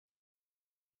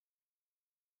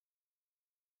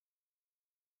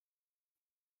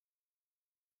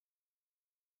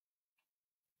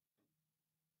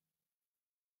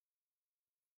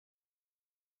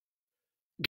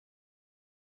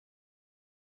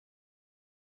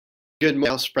Good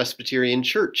morning, House Presbyterian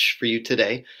Church for you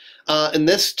today. And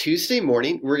this Tuesday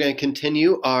morning, we're going to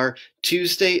continue our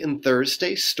Tuesday and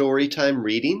Thursday storytime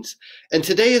readings. And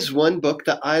today is one book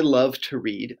that I love to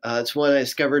read. It's one I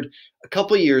discovered a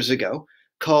couple years ago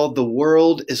called The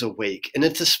World is Awake. And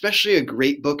it's especially a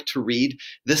great book to read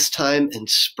this time in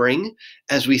spring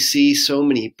as we see so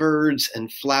many birds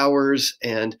and flowers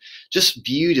and just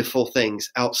beautiful things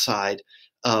outside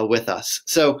with us.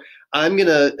 So I'm going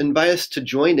to invite us to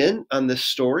join in on this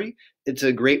story. It's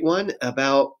a great one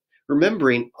about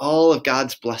remembering all of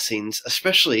God's blessings,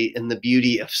 especially in the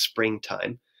beauty of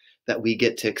springtime that we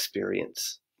get to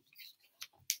experience.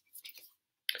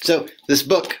 So this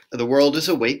book, The World is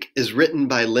Awake, is written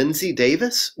by Linsey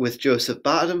Davis with Joseph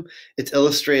Bottum. It's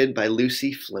illustrated by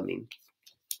Fleming.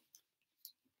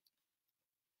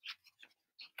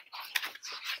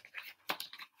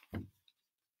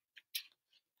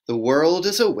 The World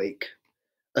is Awake,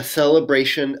 a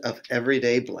celebration of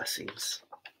everyday blessings.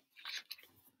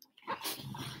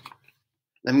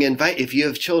 I'm going to invite, if you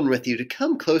have children with you, to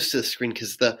come close to the screen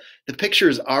because the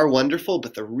pictures are wonderful,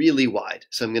 but they're really wide.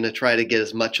 So I'm going to try to get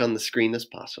as much on the screen as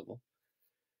possible.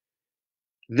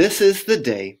 This is the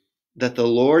day that the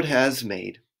Lord has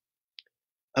made.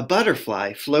 A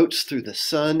butterfly floats through the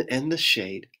sun and the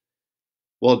shade,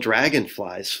 while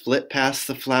dragonflies flit past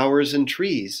the flowers and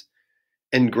trees,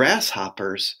 and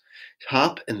grasshoppers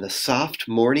hop in the soft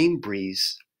morning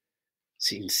breeze.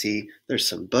 So you can see there's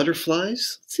some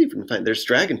butterflies. Let's see if we can find, there's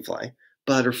dragonfly,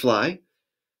 butterfly,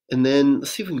 and then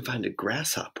let's see if we can find a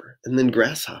grasshopper, and then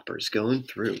grasshoppers going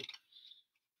through.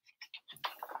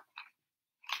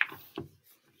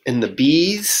 And the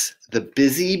bees, the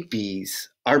busy bees,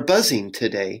 are buzzing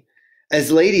today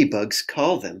as ladybugs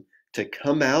call them to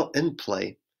come out and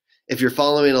play. If you're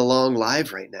following along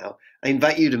live right now, I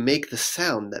invite you to make the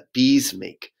sound that bees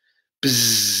make.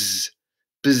 Buzz,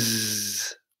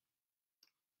 buzz.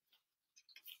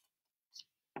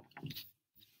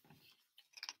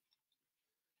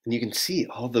 And you can see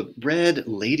all the red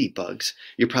ladybugs.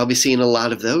 You're probably seeing a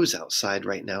lot of those outside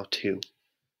right now too.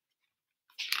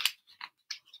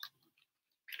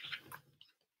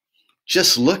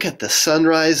 Just look at the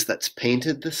sunrise that's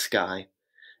painted the sky,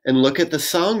 and look at the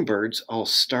songbirds all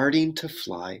starting to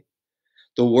fly.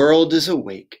 The world is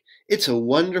awake. It's a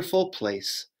wonderful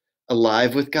place,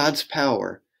 alive with God's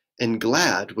power and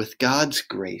glad with God's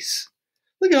grace.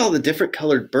 Look at all the different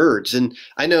colored birds. And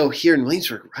I know here in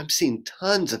Williamsburg, I'm seeing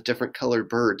tons of different colored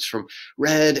birds from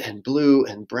red and blue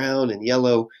and brown and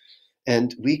yellow.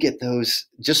 And we get those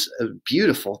just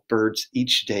beautiful birds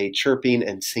each day chirping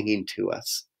and singing to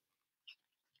us.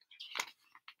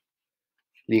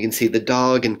 You can see the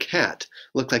dog and cat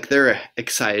look like they're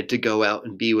excited to go out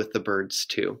and be with the birds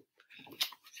too.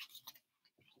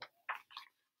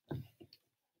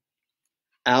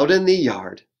 Out in the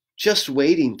yard, just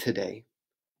waiting today,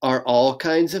 are all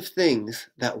kinds of things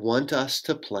that want us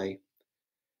to play.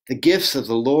 The gifts of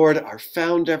the Lord are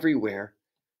found everywhere,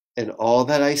 and all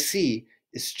that I see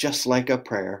is just like a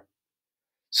prayer.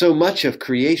 So much of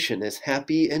creation is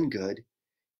happy and good.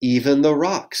 Even the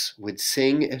rocks would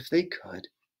sing if they could.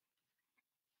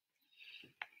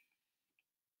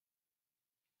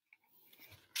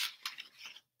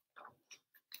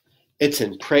 It's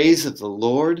in praise of the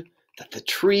Lord that the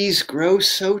trees grow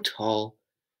so tall,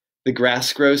 the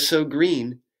grass grows so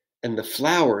green, and the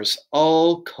flowers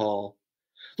all call.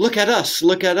 Look at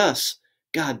us,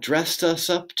 God dressed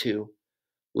us up too,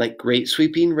 like great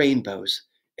sweeping rainbows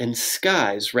and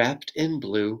skies wrapped in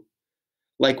blue,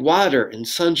 like water and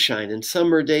sunshine and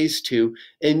summer days too,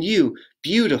 and you,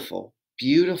 beautiful,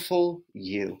 beautiful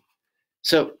you.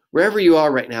 So wherever you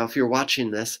are right now, if you're watching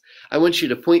this, I want you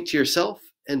to point to yourself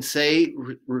and say,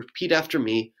 repeat after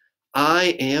me,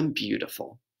 I am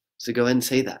beautiful. So go ahead and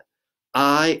say that.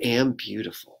 I am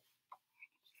beautiful.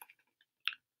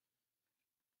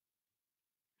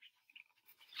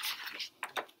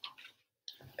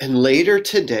 And later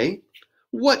today,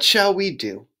 what shall we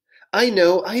do? I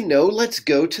know, let's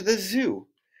go to the zoo.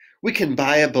 We can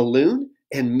buy a balloon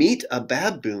and meet a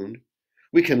baboon.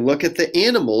 We can look at the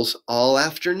animals all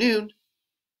afternoon.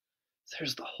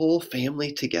 There's the whole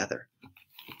family together.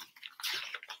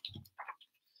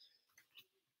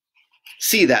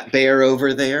 See that bear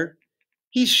over there?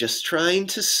 He's just trying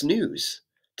to snooze,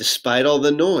 despite all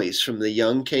the noise from the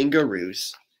young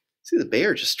kangaroos. See the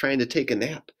bear just trying to take a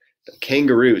nap. The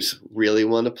kangaroos really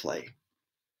want to play.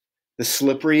 The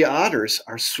slippery otters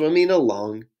are swimming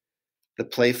along. The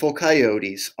playful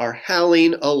coyotes are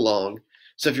howling along.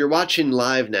 So if you're watching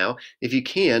live now, if you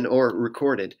can, or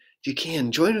recorded, if you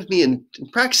can, join with me in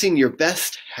practicing your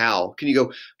best howl. Can you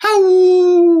go,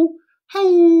 howl,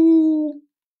 howl?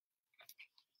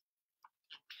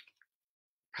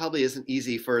 probably isn't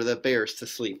easy for the bears to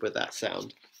sleep with that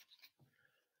sound.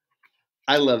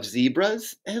 I love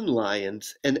zebras and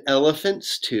lions and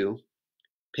elephants too,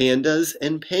 pandas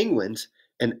and penguins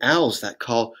and owls that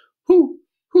call hoo,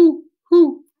 hoo,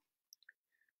 hoo,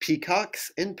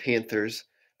 peacocks and panthers,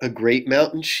 a great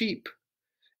mountain sheep,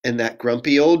 and that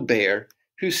grumpy old bear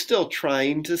who's still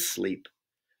trying to sleep.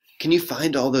 Can you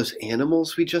find all those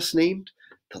animals we just named?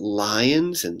 The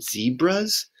lions and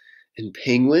zebras and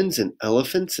penguins and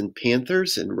elephants and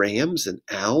panthers and rams and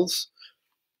owls?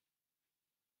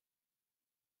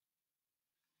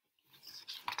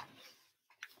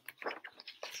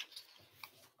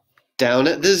 Down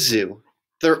at the zoo,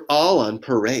 they're all on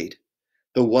parade,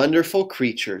 the wonderful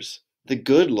creatures the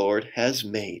good Lord has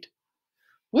made.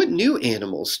 What new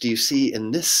animals do you see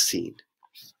in this scene?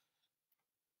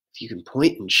 If you can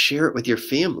point and share it with your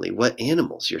family, what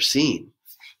animals you're seeing.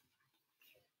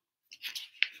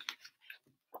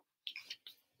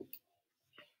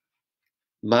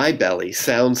 My belly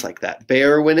sounds like that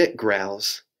bear when it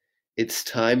growls. It's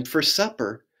time for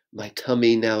supper, my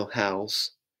tummy now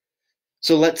howls.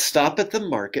 So let's stop at the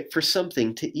market for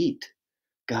something to eat.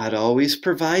 God always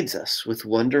provides us with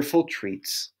wonderful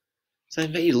treats. So I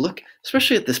invite you to look,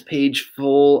 especially at this page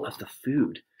full of the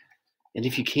food. And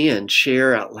if you can,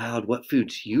 share out loud what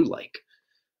foods you like.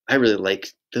 I really like,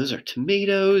 those are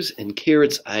tomatoes and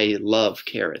carrots. I love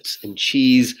carrots and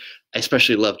cheese. I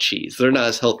especially love cheese. They're not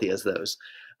as healthy as those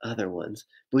other ones.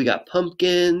 We got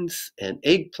pumpkins and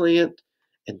eggplant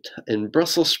and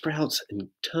Brussels sprouts and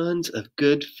tons of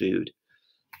good food.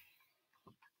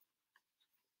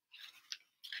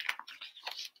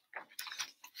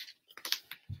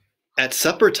 At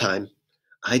supper time,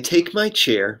 I take my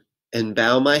chair and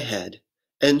bow my head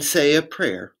and say a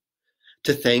prayer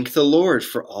to thank the Lord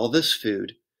for all this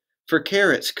food, for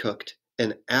carrots cooked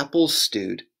and apples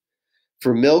stewed,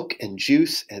 for milk and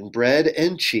juice and bread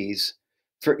and cheese,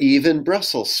 for even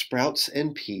Brussels sprouts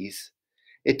and peas.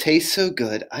 It tastes so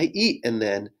good, I eat and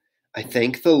then I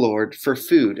thank the Lord for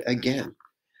food again.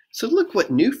 So look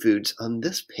what new food's on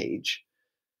this page.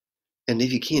 And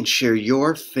if you can, share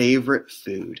your favorite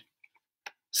food.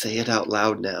 Say it out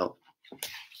loud now.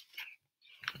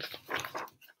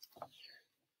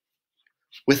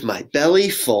 With my belly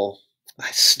full, I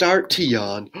start to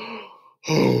yawn.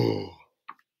 The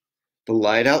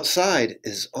light outside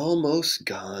is almost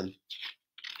gone.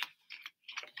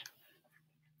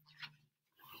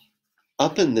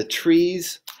 Up in the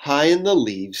trees, high in the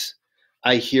leaves,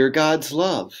 I hear God's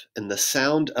love and the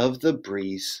sound of the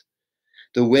breeze.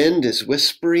 The wind is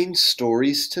whispering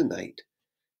stories tonight,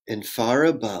 and far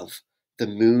above, the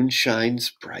moon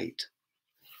shines bright.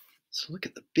 So look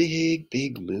at the big,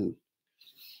 big moon.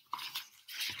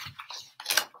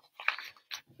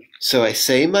 So I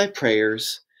say my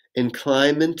prayers and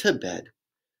climb into bed,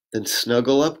 then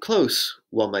snuggle up close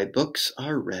while my books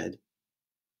are read.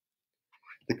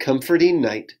 The comforting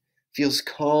night feels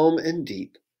calm and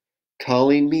deep,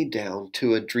 calling me down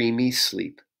to a dreamy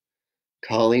sleep,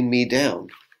 calling me down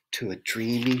to a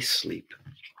dreamy sleep.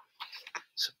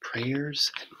 So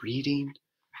prayers and reading,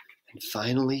 and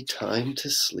finally time to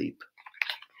sleep,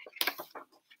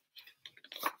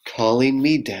 calling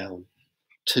me down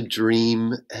to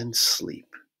dream and sleep.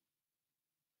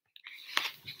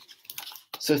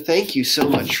 So thank you so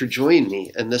much for joining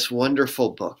me in this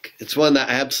wonderful book. It's one that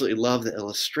I absolutely love, the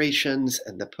illustrations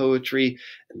and the poetry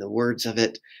and the words of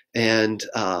it, and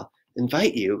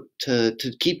invite you to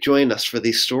keep joining us for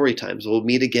these story times. We'll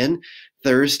meet again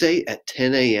Thursday at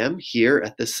 10 a.m. here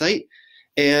at the site.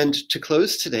 And to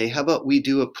close today, how about we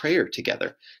do a prayer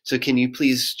together? So can you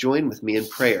please join with me in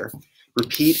prayer?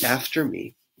 Repeat after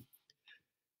me.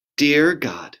 Dear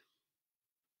God,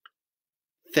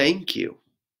 thank you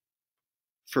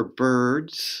for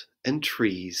birds and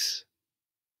trees,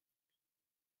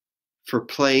 for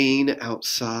playing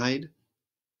outside,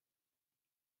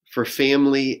 for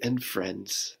family and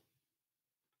friends,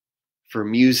 for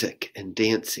music and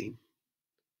dancing,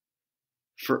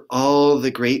 for all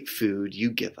the great food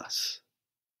you give us.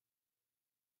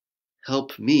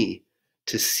 Help me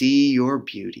to see your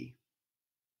beauty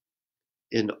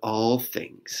in all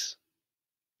things.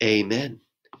 Amen.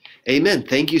 Amen.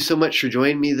 Thank you so much for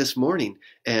joining me this morning,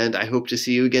 and I hope to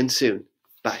see you again soon.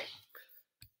 Bye.